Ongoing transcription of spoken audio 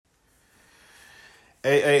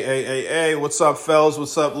Hey, what's up, fellas?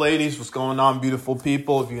 What's up, ladies? What's going on, beautiful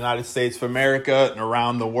people of the United States of America and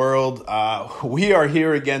around the world? We are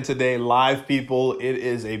here again today, live, people. It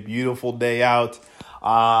is a beautiful day out.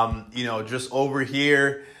 Just over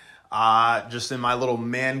here, just in my little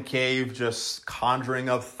man cave, just conjuring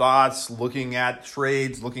up thoughts, looking at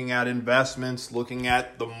trades, looking at investments, looking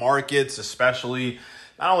at the markets, especially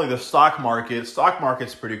not only the stock market. Stock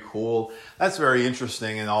market's pretty cool. That's very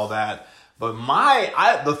interesting and all that. But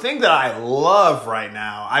the thing that I love right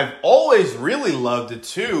now, I've always really loved it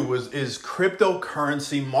too, is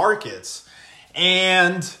cryptocurrency markets.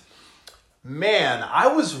 And man, I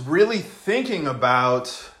was really thinking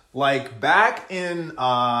about back in,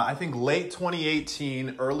 I think late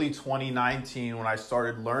 2018, early 2019, when I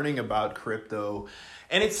started learning about crypto.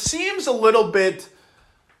 And it seems a little bit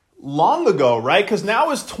long ago, right? Because now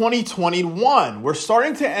it's 2021. We're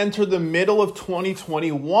starting to enter the middle of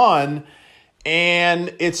 2021.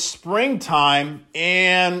 And it's springtime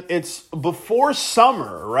and it's before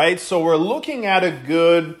summer, right? So we're looking at a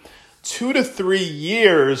good 2 to 3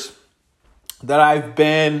 years that I've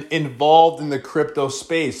been involved in the crypto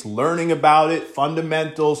space, learning about it,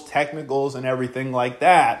 fundamentals, technicals, and everything like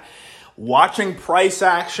that. Watching price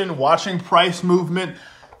action, watching price movement,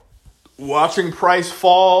 watching price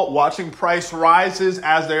fall, watching price rises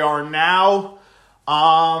as they are now.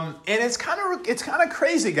 And it's kind of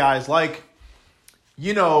crazy, guys.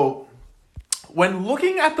 When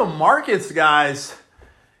looking at the markets, guys,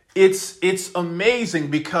 it's amazing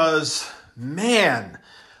because, man,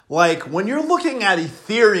 when you're looking at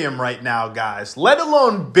Ethereum right now, guys, let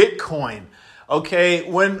alone Bitcoin, okay,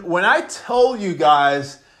 when I tell you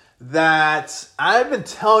guys that I've been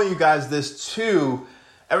telling you guys this too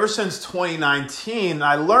ever since 2019,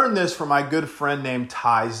 I learned this from my good friend named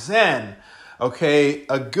Tai Zen, okay,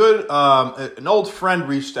 an old friend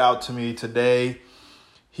reached out to me today.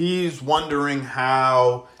 He's wondering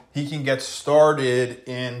how he can get started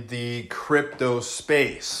in the crypto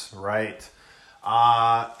space, right?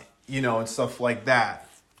 And stuff like that.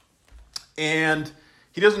 And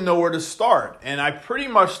he doesn't know where to start. And I pretty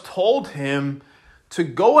much told him to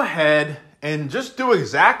go ahead and just do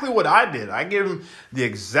exactly what I did. I gave him the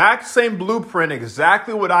exact same blueprint,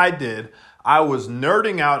 exactly what I did. I was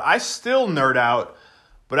nerding out. I still nerd out.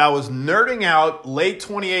 But I was nerding out late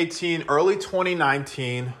 2018, early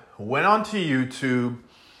 2019, went onto YouTube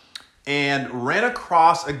and ran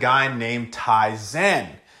across a guy named Tai Zen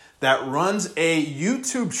that runs a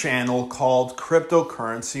YouTube channel called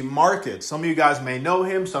Cryptocurrency Market. Some of you guys may know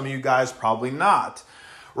him, some of you guys probably not,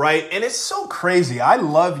 right? And it's so crazy. I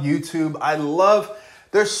love YouTube.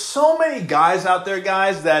 There's so many guys out there,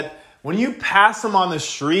 guys, that when you pass them on the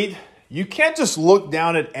street, you can't just look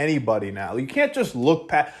down at anybody now. You can't just look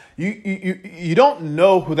past. You don't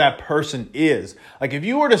know who that person is. Like if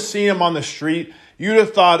you were to see him on the street, you'd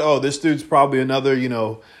have thought, oh, this dude's probably another,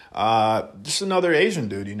 just another Asian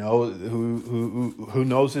dude, who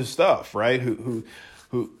knows his stuff, right? Who,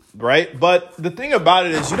 right? But the thing about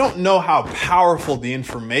it is, you don't know how powerful the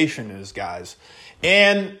information is, guys.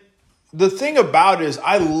 And the thing about it is,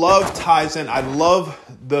 I love Tai Zen. I love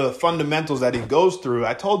the fundamentals that he goes through.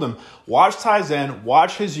 I told him, watch Tai Zen,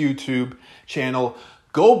 watch his YouTube channel,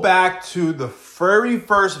 go back to the very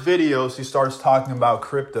first videos he starts talking about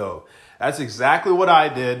crypto. That's exactly what I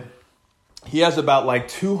did. He has about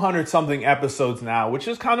 200 something episodes now, which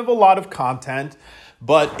is kind of a lot of content,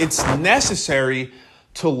 but it's necessary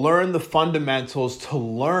to learn the fundamentals, to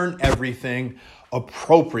learn everything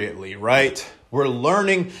appropriately, right? We're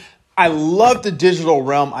learning. I love the digital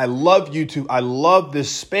realm. I love YouTube. I love this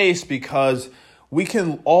space because we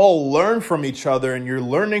can all learn from each other and you're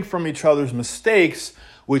learning from each other's mistakes,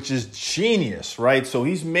 which is genius, right? So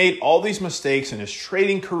he's made all these mistakes in his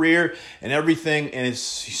trading career and everything. And he's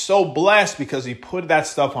so blessed because he put that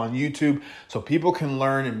stuff on YouTube so people can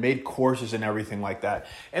learn and made courses and everything like that.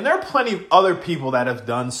 And there are plenty of other people that have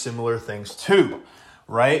done similar things too.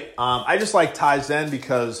 Right? I just like Tai Zen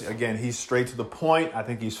because, again, he's straight to the point. I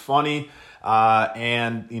think he's funny.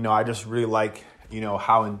 And I just really like,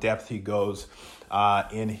 how in depth he goes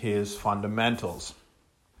in his fundamentals.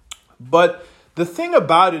 But the thing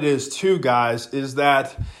about it is, too, guys, is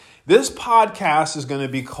that this podcast is going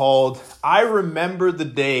to be called I Remember the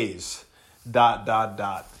Days, ... And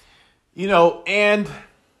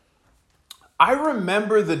I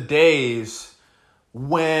remember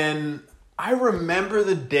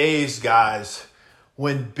the days guys,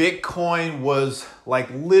 when Bitcoin was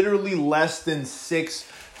literally less than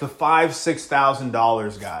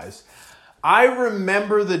 $6,000, guys. I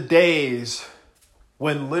remember the days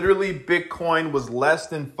when literally Bitcoin was less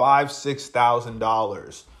than $5,000,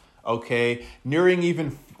 $6,000. okay? Nearing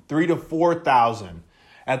even 3 to 4,000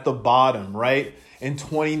 at the bottom, right? In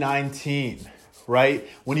 2019, right?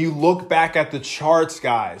 When you look back at the charts,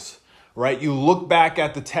 guys, right? You look back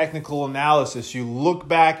at the technical analysis, you look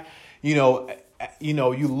back, you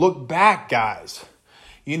look back, guys,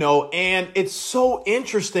 and it's so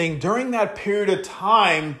interesting. During that period of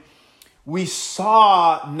time, we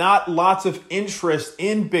saw not lots of interest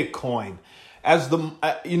in Bitcoin as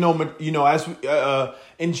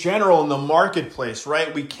in general in the marketplace,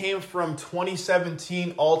 right? We came from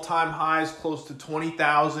 2017 all-time highs close to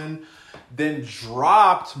 20,000, then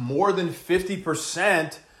dropped more than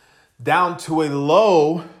 50% down to a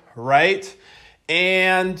low, right?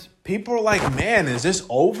 And people are like, man, is this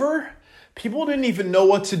over? People didn't even know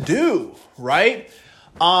what to do, right?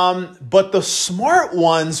 But the smart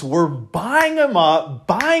ones were buying them up,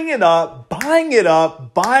 buying it up, buying it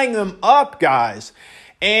up, buying them up, guys.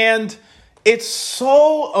 And it's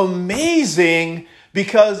so amazing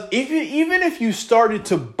because even if you started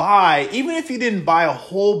to buy, even if you didn't buy a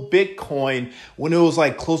whole Bitcoin when it was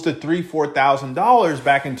like close to $3,000-$4,000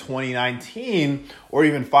 back in 2019, or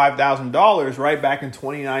even $5,000 right back in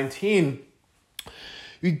 2019,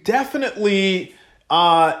 you definitely,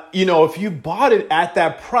 if you bought it at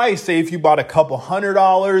that price, say if you bought a couple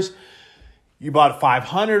 $100, you bought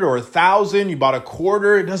 500 or 1,000, you bought a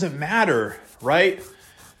quarter, it doesn't matter, right?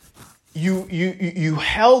 You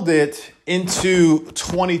held it into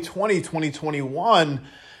 2020, 2021,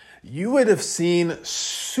 you would have seen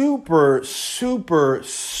super, super,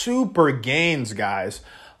 super gains, guys.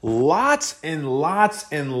 Lots and lots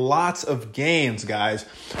and lots of gains, guys.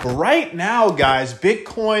 Right now, guys,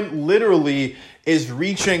 Bitcoin literally is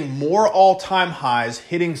reaching more all-time highs,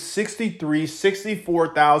 hitting $63,000,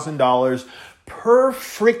 $64,000 per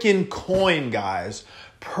freaking coin, guys.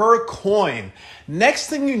 Per coin. Next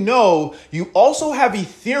thing you know, you also have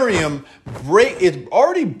Ethereum it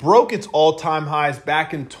already broke its all-time highs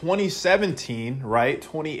back in 2017, right?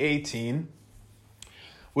 2018,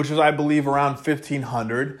 which was, I believe, around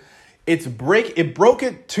 1,500. It broke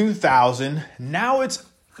at 2,000. Now it's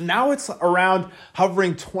around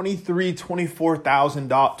hovering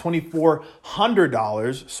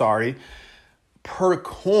 $2,400, per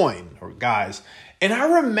coin, guys. And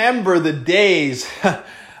I remember the days,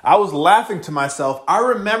 I was laughing to myself. I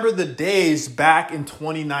remember the days back in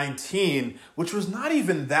 2019, which was not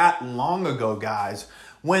even that long ago, guys,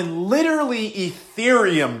 when literally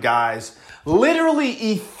Ethereum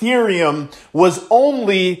was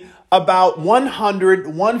only about $100,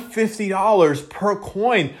 $150 per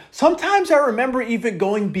coin. Sometimes I remember even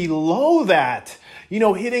going below that,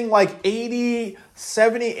 hitting like $80,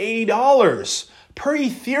 $70, $80 per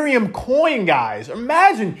Ethereum coin, guys.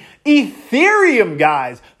 Imagine Ethereum,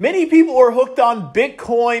 guys. Many people are hooked on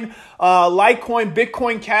Bitcoin, Litecoin,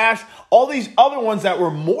 Bitcoin Cash, all these other ones that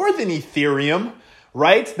were more than Ethereum,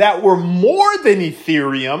 right?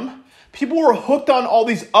 People were hooked on all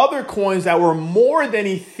these other coins that were more than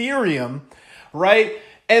Ethereum, right?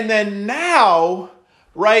 And then now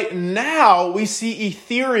we see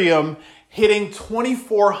Ethereum hitting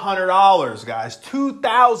 $2,400, guys,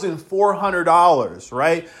 $2,400,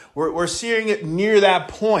 right? We're seeing it near that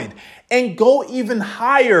point and go even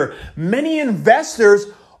higher. Many investors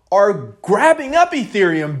are grabbing up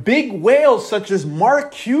Ethereum. Big whales such as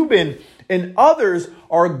Mark Cuban and others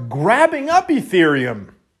are grabbing up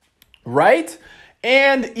Ethereum, right?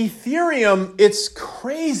 And Ethereum, it's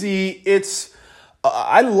crazy.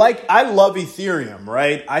 I love Ethereum,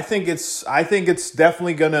 right? I think it's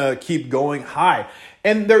definitely gonna keep going high.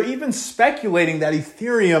 And they're even speculating that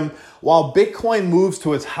Ethereum, while Bitcoin moves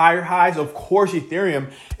to its higher highs, of course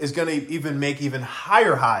Ethereum is gonna even make even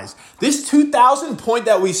higher highs. This 2,000 point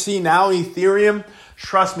that we see now in Ethereum,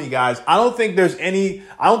 trust me, guys, I don't think it's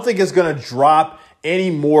gonna drop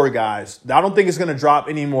anymore, guys. I don't think it's going to drop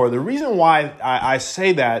anymore. The reason why I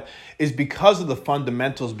say that is because of the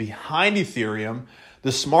fundamentals behind Ethereum,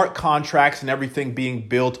 the smart contracts and everything being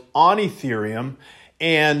built on Ethereum,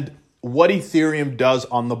 and what Ethereum does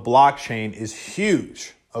on the blockchain is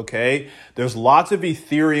huge, okay? There's lots of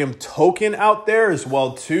Ethereum token out there as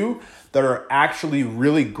well, too, that are actually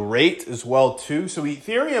really great as well, too. So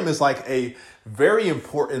Ethereum is like a very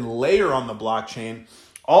important layer on the blockchain.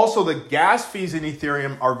 Also, the gas fees in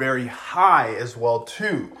Ethereum are very high as well,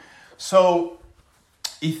 too. So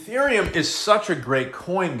Ethereum is such a great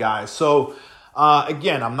coin, guys. So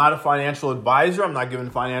again, I'm not a financial advisor. I'm not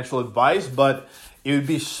giving financial advice, but it would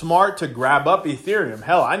be smart to grab up Ethereum.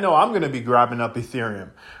 Hell, I know I'm going to be grabbing up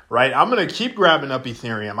Ethereum, right? I'm going to keep grabbing up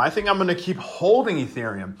Ethereum. I think I'm going to keep holding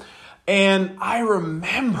Ethereum. And I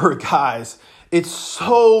remember, guys, it's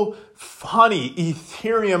so funny.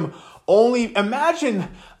 Ethereum only, imagine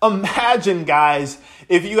guys,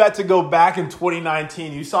 if you had to go back in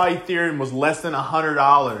 2019, you saw Ethereum was less than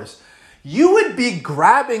 $100. You would be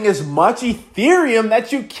grabbing as much Ethereum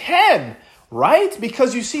that you can, right?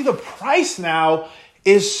 Because you see the price now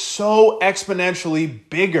is so exponentially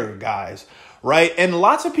bigger, guys, right? And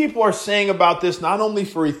lots of people are saying about this, not only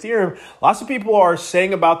for Ethereum, lots of people are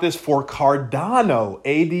saying about this for Cardano,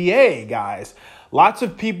 ADA, guys. Lots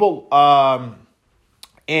of people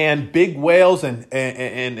and big whales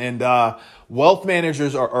and wealth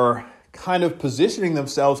managers are kind of positioning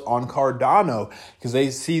themselves on Cardano because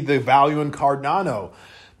they see the value in Cardano.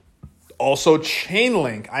 Also,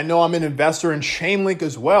 Chainlink. I know I'm an investor in Chainlink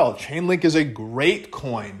as well. Chainlink is a great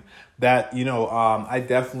coin that, I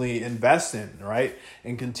definitely invest in, right?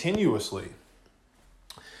 And continuously.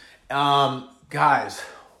 Guys,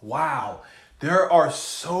 wow. There are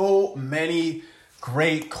so many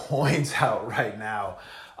great coins out right now.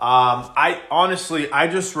 I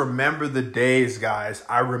just remember the days, guys.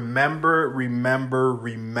 I remember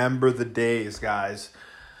the days, guys.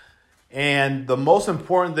 And the most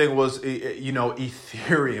important thing was,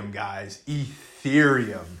 Ethereum, guys.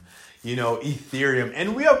 Ethereum.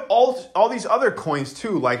 And we have all these other coins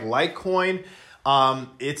too, like Litecoin.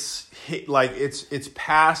 It's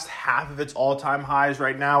past half of its all-time highs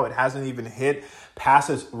right now. It hasn't even hit past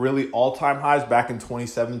its really all-time highs back in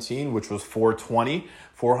 2017, which was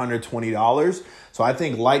 $420. So I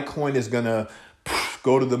think Litecoin is going to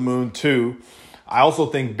go to the moon too. I also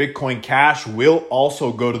think Bitcoin Cash will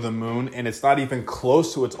also go to the moon, and it's not even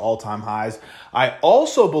close to its all-time highs. I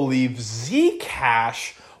also believe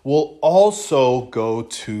Zcash will also go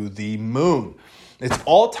to the moon. Its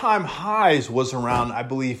all-time highs was around, I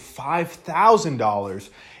believe, $5,000.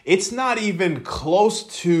 It's not even close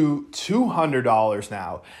to $200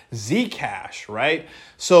 now. Zcash, right?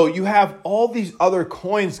 So you have all these other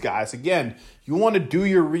coins, guys. Again, you want to do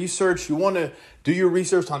your research. You want to do your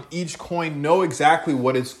research on each coin, know exactly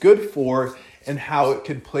what it's good for and how it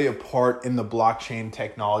can play a part in the blockchain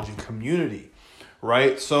technology community,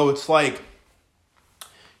 right? So it's like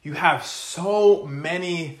you have so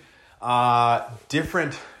many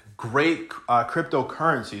different great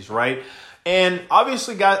cryptocurrencies, right? And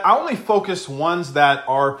obviously, guys, I only focus ones that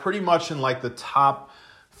are pretty much in like the top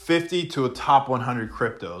 50 to a top 100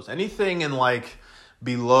 cryptos. Anything in like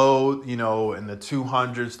below, in the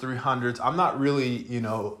 200s, 300s, I'm not really,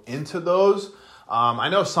 into those. I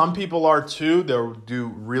know some people are too. They'll do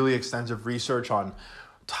really extensive research on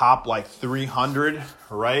top like 300,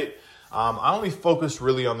 right? I only focus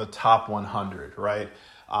really on the top 100, right?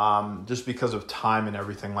 Just because of time and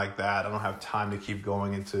everything like that. I don't have time to keep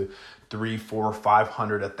going into 300, 400,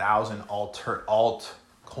 500, 1,000 alt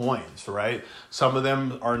coins, right? Some of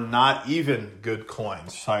them are not even good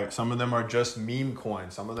coins. Right? Some of them are just meme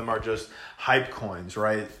coins. Some of them are just hype coins,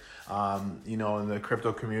 right? In the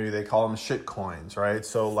crypto community, they call them shit coins, right?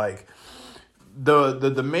 So like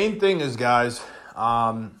the main thing is, guys,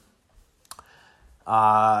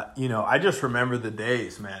 I just remember the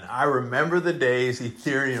days, man. I remember the days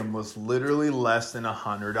Ethereum was literally less than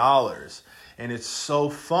 $100. And it's so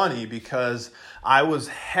funny because I was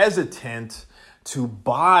hesitant to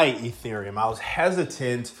buy Ethereum. I was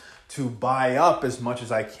hesitant to buy up as much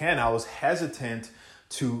as I can. I was hesitant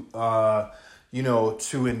to,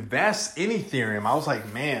 to invest in Ethereum. I was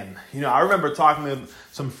like, man, I remember talking to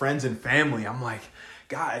some friends and family. I'm like,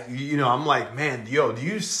 God, I'm like, man, do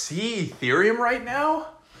you see Ethereum right now?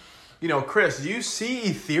 Chris, do you see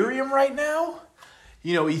Ethereum right now?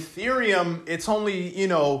 Ethereum, it's only,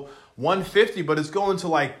 150, but it's going to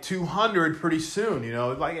like 200 pretty soon,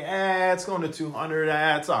 like, it's going to 200.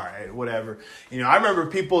 It's all right, whatever. I remember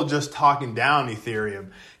people just talking down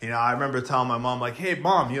Ethereum. I remember telling my mom, like, hey,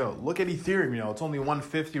 mom, look at Ethereum. It's only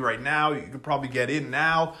 150 right now. You could probably get in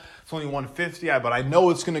now. It's only 150, but I know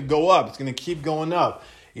it's going to go up. It's going to keep going up,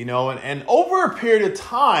 and over a period of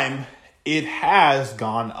time, it has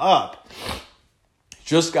gone up.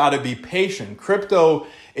 Just got to be patient. Crypto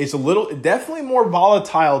is definitely more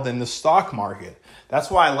volatile than the stock market. That's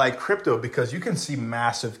why I like crypto, because you can see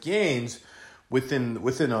massive gains within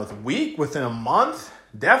a week, within a month,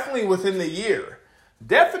 definitely within the year.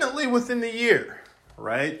 Definitely within the year,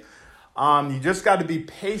 right? You just got to be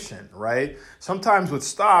patient, right? Sometimes with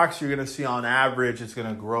stocks, you're going to see on average, it's going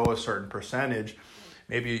to grow a certain percentage.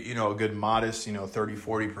 Maybe, a good modest, 30,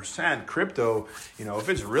 40%. Crypto, if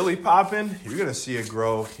it's really popping, you're going to see it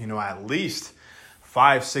grow, at least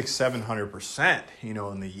 500, 600, 700%,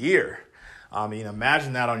 in the year. I mean,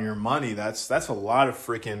 imagine that on your money. That's a lot of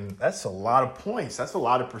that's a lot of points. That's a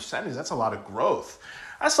lot of percentage. That's a lot of growth.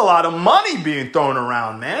 That's a lot of money being thrown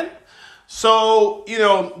around, man. So,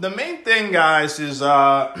 the main thing, guys, is,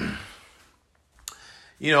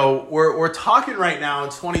 we're talking right now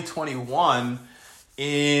in 2021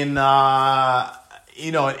 in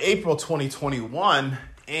April 2021.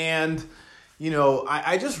 And,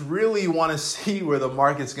 I just really want to see where the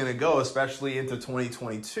market's going to go, especially into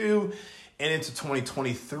 2022 and into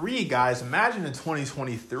 2023, guys. Imagine in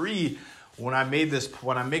 2023, when I'm making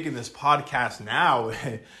this podcast now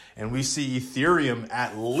and we see Ethereum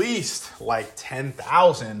at least like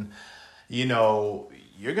 10,000, you're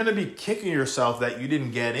going to be kicking yourself that you didn't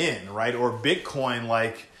get in, right? Or Bitcoin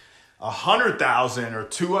like 100,000 or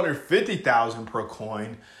 250,000 per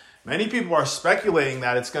coin. Many people are speculating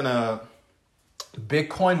that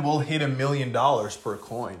Bitcoin will hit $1 million per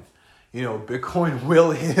coin. Bitcoin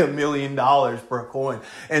will hit $1 million per coin.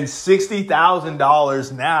 And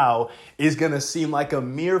 $60,000 now is going to seem like a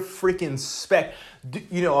mere freaking speck,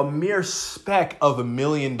 a mere speck of $1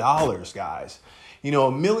 million, guys.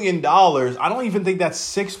 $1 million, I don't even think that's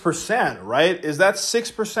 6%, right? Is that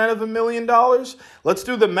 6% of $1 million? Let's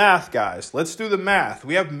do the math, guys. Let's do the math.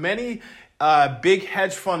 We have many big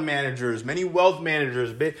hedge fund managers, many wealth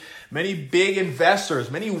managers, many big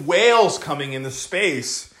investors, many whales coming in the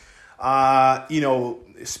space.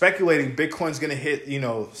 Speculating Bitcoin's going to hit,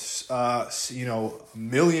 $1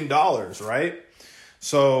 million, right?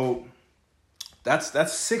 So that's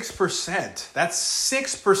 6%. That's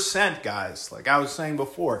 6%, guys. Like I was saying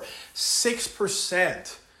before,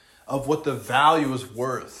 6% of what the value is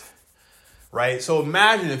worth, right? So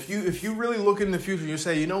imagine if you really look in the future and you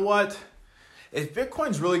say, you know what? If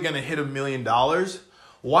Bitcoin's really going to hit $1 million,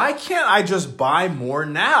 why can't I just buy more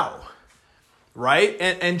now? Right?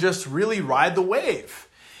 And just really ride the wave.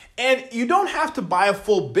 And you don't have to buy a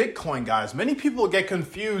full Bitcoin, guys. Many people get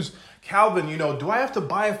confused. Calvin, do I have to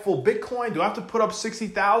buy a full Bitcoin? Do I have to put up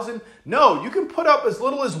 60,000? No, you can put up as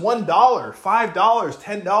little as $1, $5,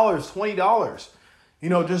 $10,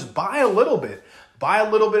 $20. Just buy a little bit. Buy a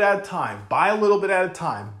little bit at a time. Buy a little bit at a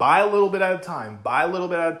time. Buy a little bit at a time. Buy a little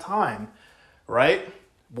bit at a time. Right?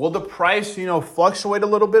 Will the price, fluctuate a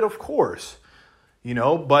little bit? Of course.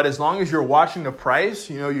 But as long as you're watching the price,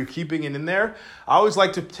 you're keeping it in there. I always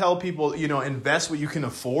like to tell people, invest what you can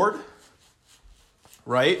afford,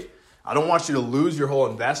 right? I don't want you to lose your whole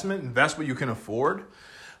investment. Invest what you can afford.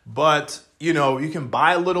 But, you can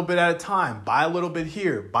buy a little bit at a time. Buy a little bit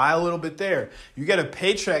here. Buy a little bit there. You get a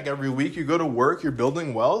paycheck every week. You go to work. You're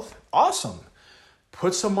building wealth. Awesome.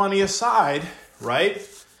 Put some money aside, right?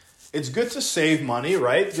 It's good to save money,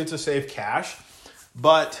 right? Good to save cash.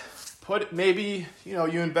 But maybe, you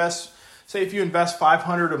invest, say if you invest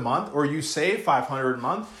 $500 a month or you save $500 a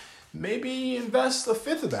month, maybe invest a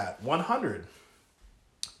fifth of that, $100.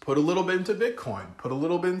 Put a little bit into Bitcoin, put a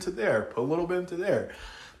little bit into there, put a little bit into there.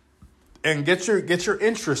 And get your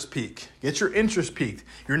interest peak. Get your interest peaked.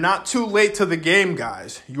 You're not too late to the game,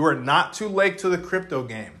 guys. You are not too late to the crypto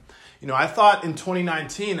game. I thought in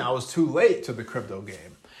 2019 I was too late to the crypto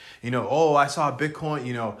game. I saw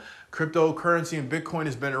Bitcoin, cryptocurrency and Bitcoin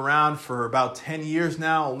has been around for about 10 years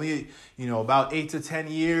now, only, about 8 to 10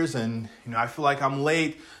 years. And, I feel like I'm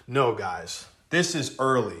late. No, guys, this is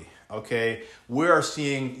early. Okay. We are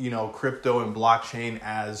seeing, crypto and blockchain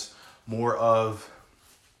as more of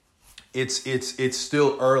it's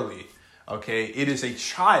still early. Okay. It is a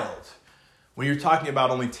child. When you're talking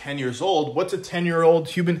about only 10 years old, what's a 10-year-old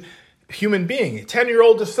human being? A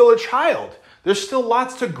 10-year-old is still a child. There's still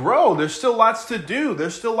lots to grow. There's still lots to do.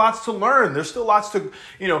 There's still lots to learn. There's still lots to,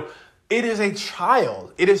 it is a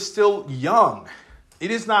child. It is still young.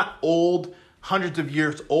 It is not old, hundreds of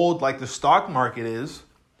years old like the stock market is,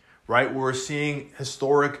 right? We're seeing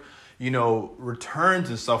historic, returns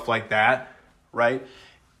and stuff like that, right?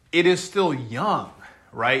 It is still young,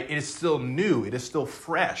 right? It is still new. It is still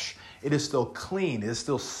fresh. It is still clean. It is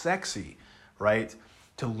still sexy, right?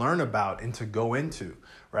 To learn about and to go into.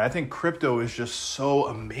 Right? I think crypto is just so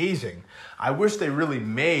amazing. I wish they really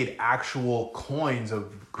made actual coins of,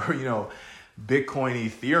 Bitcoin,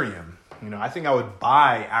 Ethereum. I think I would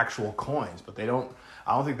buy actual coins, but I don't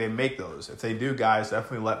think they make those. If they do, guys,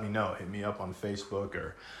 definitely let me know. Hit me up on Facebook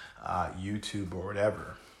or YouTube or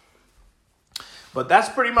whatever. But that's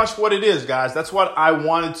pretty much what it is, guys. That's what I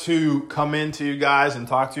wanted to come into you guys and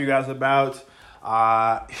talk to you guys about.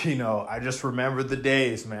 I just remember the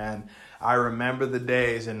days, man. I remember the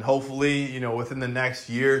days, and hopefully, within the next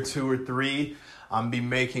year, 2 or 3, I'm be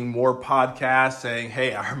making more podcasts saying,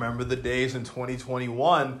 hey, I remember the days in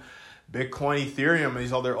 2021, Bitcoin, Ethereum, and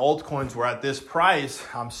these other altcoins were at this price.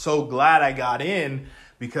 I'm so glad I got in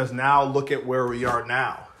because now look at where we are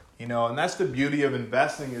now, and that's the beauty of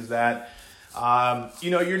investing is that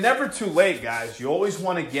You're never too late, guys. You always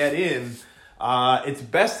want to get in. It's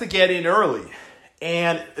best to get in early.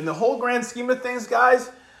 And in the whole grand scheme of things,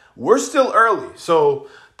 guys, we're still early. So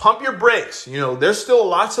pump your brakes. There's still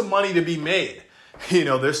lots of money to be made.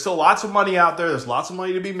 There's still lots of money out there. There's lots of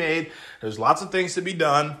money to be made. There's lots of things to be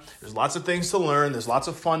done. There's lots of things to learn. There's lots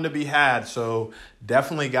of fun to be had. So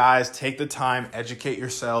definitely, guys, take the time, educate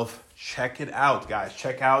yourself. Check it out, guys.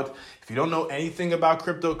 Check out. If you don't know anything about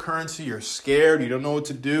cryptocurrency, you're scared, you don't know what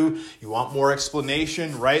to do, you want more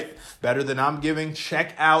explanation, right? Better than I'm giving.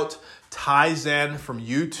 Check out Ty Zen from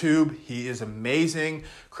YouTube. He is amazing.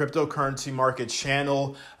 Cryptocurrency market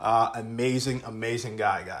channel. Amazing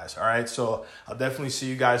guy, guys. All right. So I'll definitely see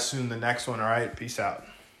you guys soon in the next one. All right. Peace out.